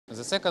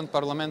The second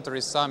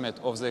parliamentary summit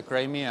of the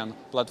Crimean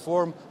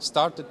platform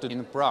started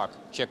in Prague,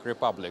 Czech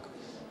Republic.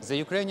 The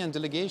Ukrainian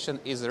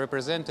delegation is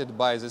represented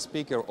by the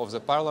Speaker of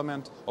the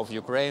Parliament of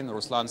Ukraine,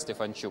 Ruslan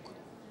Stefanchuk.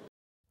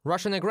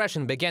 Russian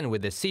aggression began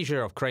with the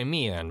seizure of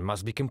Crimea and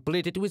must be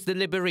completed with the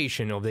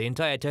liberation of the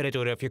entire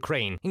territory of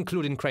Ukraine,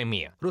 including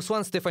Crimea.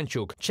 Ruslan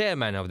Stefanchuk,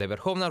 chairman of the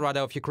Verkhovna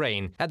Rada of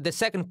Ukraine, at the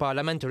second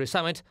parliamentary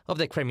summit of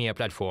the Crimea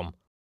platform.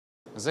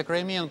 The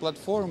Crimean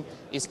platform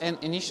is an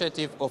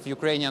initiative of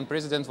Ukrainian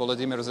President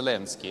Volodymyr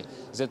Zelensky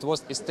that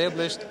was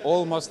established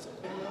almost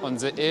on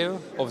the eve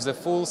of the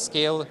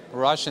full-scale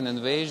Russian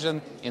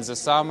invasion in the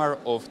summer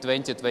of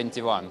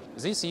 2021.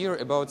 This year,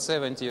 about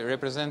 70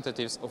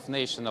 representatives of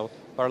national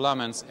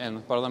parliaments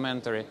and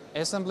parliamentary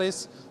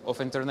assemblies of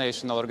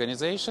international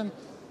organizations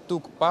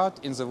took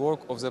part in the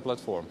work of the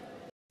platform.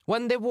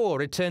 When the war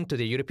returned to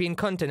the European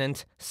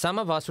continent, some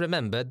of us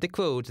remembered the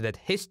quote that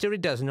history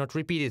does not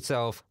repeat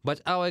itself, but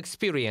our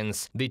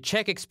experience, the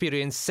Czech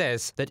experience,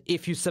 says that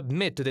if you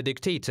submit to the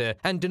dictator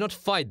and do not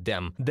fight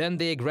them, then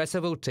the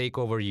aggressor will take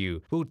over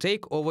you, will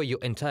take over your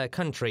entire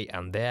country,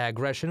 and their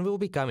aggression will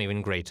become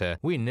even greater.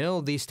 We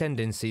know these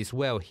tendencies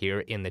well here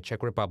in the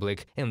Czech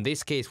Republic. In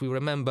this case, we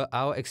remember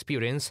our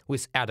experience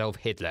with Adolf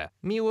Hitler.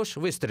 Miloš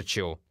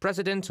Vystrčil,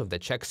 president of the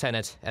Czech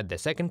Senate at the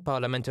second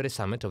parliamentary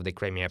summit of the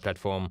Crimea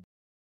platform.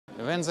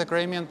 When the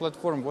Crimean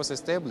platform was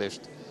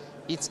established,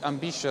 its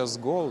ambitious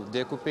goal,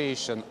 the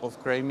occupation of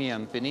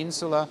Crimean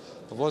peninsula,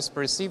 was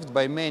perceived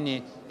by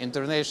many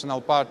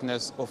international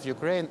partners of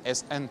Ukraine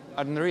as an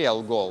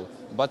unreal goal.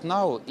 But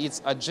now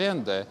its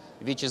agenda,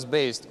 which is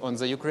based on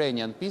the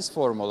Ukrainian peace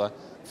formula,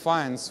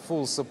 finds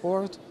full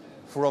support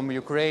from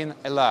Ukraine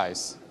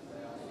allies,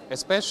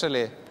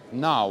 especially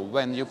now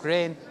when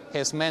Ukraine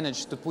has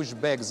managed to push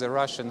back the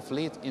Russian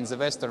fleet in the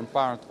western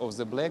part of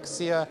the Black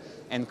Sea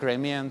and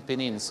Crimean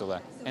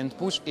Peninsula and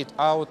push it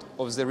out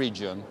of the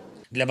region.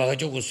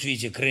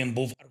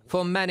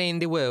 For many in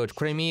the world,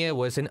 Crimea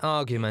was an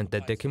argument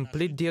that the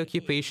complete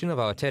deoccupation of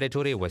our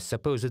territory was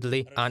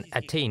supposedly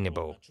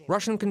unattainable.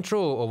 Russian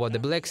control over the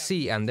Black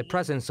Sea and the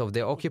presence of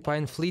the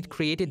occupying fleet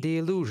created the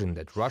illusion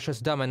that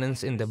Russia's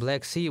dominance in the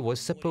Black Sea was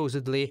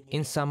supposedly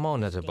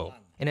insurmountable.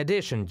 In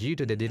addition, due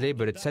to the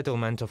deliberate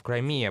settlement of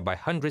Crimea by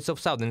hundreds of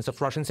thousands of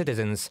Russian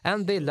citizens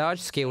and the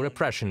large-scale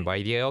repression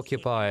by the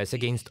occupiers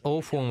against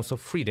all forms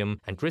of freedom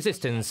and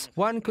resistance,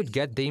 one could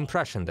get the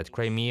impression that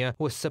Crimea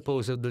was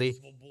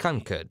supposedly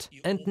conquered.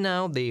 And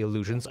now the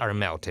illusions are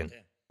melting.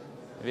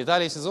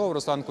 Vitaliy Syzov,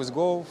 Ruslan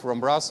Kuzgov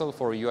from Brussels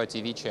for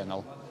UATV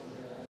channel.